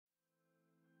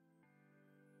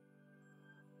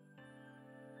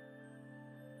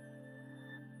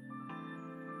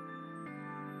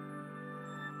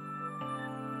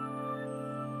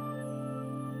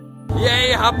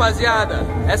rapaziada,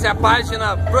 essa é a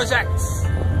página Projects.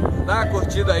 Dá uma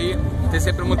curtida aí, tem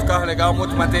sempre muito carro legal,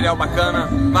 muito material bacana.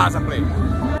 Vaza play.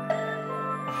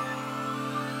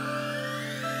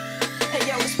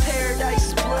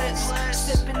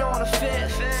 Sipping on a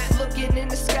fifth, looking in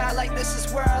the sky like this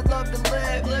is where I love to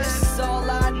live. This is all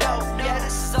I know, yeah,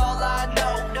 this is all I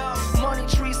know. Money,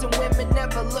 trees, and women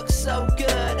never look so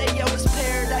good. Hey yo, it's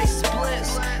paradise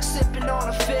bliss. Sipping on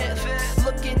a fifth,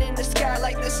 looking in the sky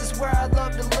like this is where I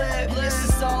love to live. This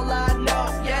is all I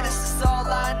know, yeah, this is all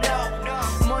I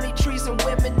know. Money, trees, and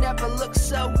women never look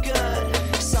so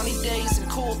good. Sunny days and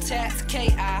cool tats,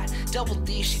 K.I. Double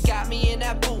D, she got me in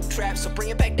that boot trap. So bring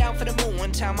it back down for the moon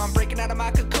one time. I'm breaking out of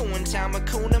my cocoon time.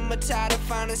 Hakuna Matata,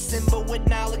 find a symbol with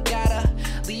Nalagata.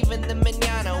 Leaving the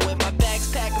manana with my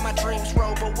bags packed and my dreams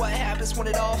roll. But what happens when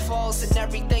it all falls and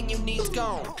everything you need's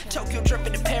gone? Tokyo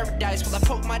dripping in paradise. Will I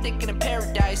poke my dick in a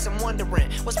paradise? I'm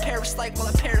wondering, what's Paris like while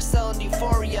I parasailing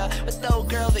euphoria with the old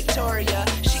girl Victoria?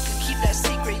 She could keep that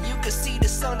secret. You could see the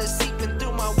sun is seeping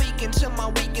through my weekend till my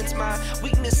weekends. My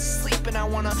weakness is sleeping. I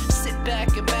wanna sit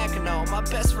back and mackinac. My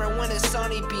best friend when it's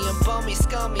sunny, being bummy,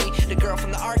 scummy. The girl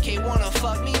from the arcade wanna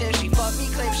fuck me, then she fuck me,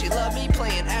 claim she love me,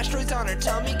 playing asteroids on her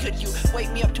tummy. Could you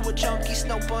wake me up to a junkie,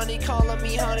 snow bunny, calling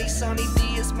me honey? Sunny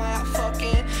D is my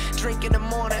fucking drink in the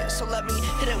morning, so let me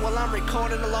hit it while I'm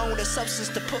recording, along with a substance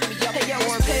to put me up. Hey yo,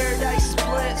 it's paradise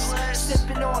bliss,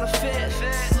 sipping on a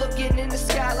fifth, looking in the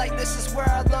sky like this is where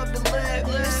I love to live.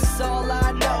 This is all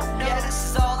I know, yeah,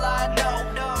 this is all I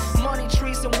know. Money,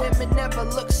 trees, and women never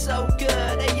look so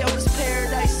good. Hey yo, it's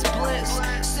paradise bliss,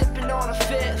 sipping on a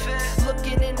fifth,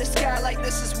 looking in the sky like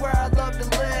this is where I love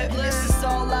to live. This is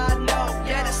all I know,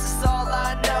 yeah, this is all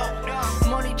I know.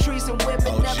 Money, trees, and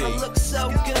women never look so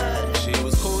good. She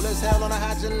was cool as hell on a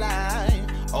hot July.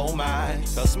 Oh my,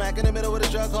 fell smack in the middle with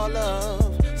a drug called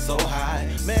love. So high,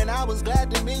 man, I was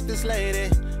glad to meet this lady.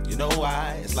 You know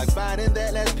why? It's like finding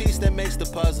that last piece that makes the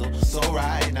puzzle so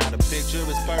right. Now the picture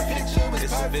is perfect.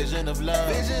 It's a vision of love.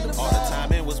 All the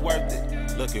time it was worth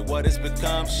it. Look at what it's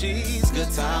become. She's good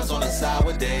times on a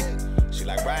sour day. She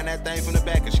like riding that thing from the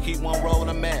back and she keep one rolling,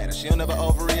 I'm mad. And she'll never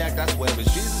overreact, I swear. But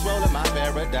Jesus rolling my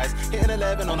paradise. Hitting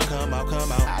 11 on a come out.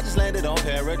 I just landed on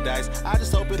paradise. I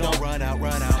just hope it don't run out.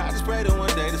 I just pray that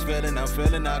one day this feeling I'm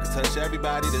feeling I can touch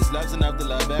everybody. This love's enough to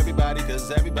love everybody.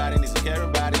 Cause everybody needs a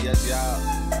caring body, yes y'all.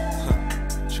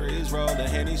 Trees rolling,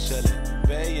 Henny chillin'.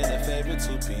 Bay in a favorite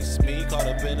two-piece. Me caught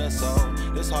up in a soul.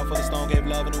 This heart for the stone gave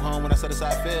love a new home when I said it's how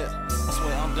I feel. I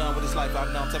swear I'm done with this life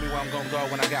I've known. Tell me where I'm gonna go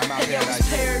when I got my paradise.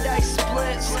 Paradise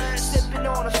bliss, sipping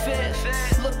on a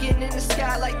fifth, looking in the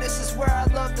sky like this is where I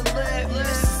love to live.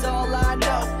 This is all I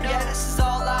know, yeah, this is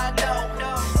all I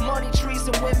know. Money, trees,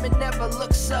 and women never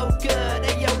look so good.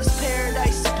 Hey yo, this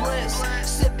paradise bliss,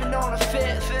 sipping on a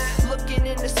fifth, looking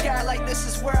in the sky like this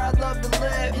is where I love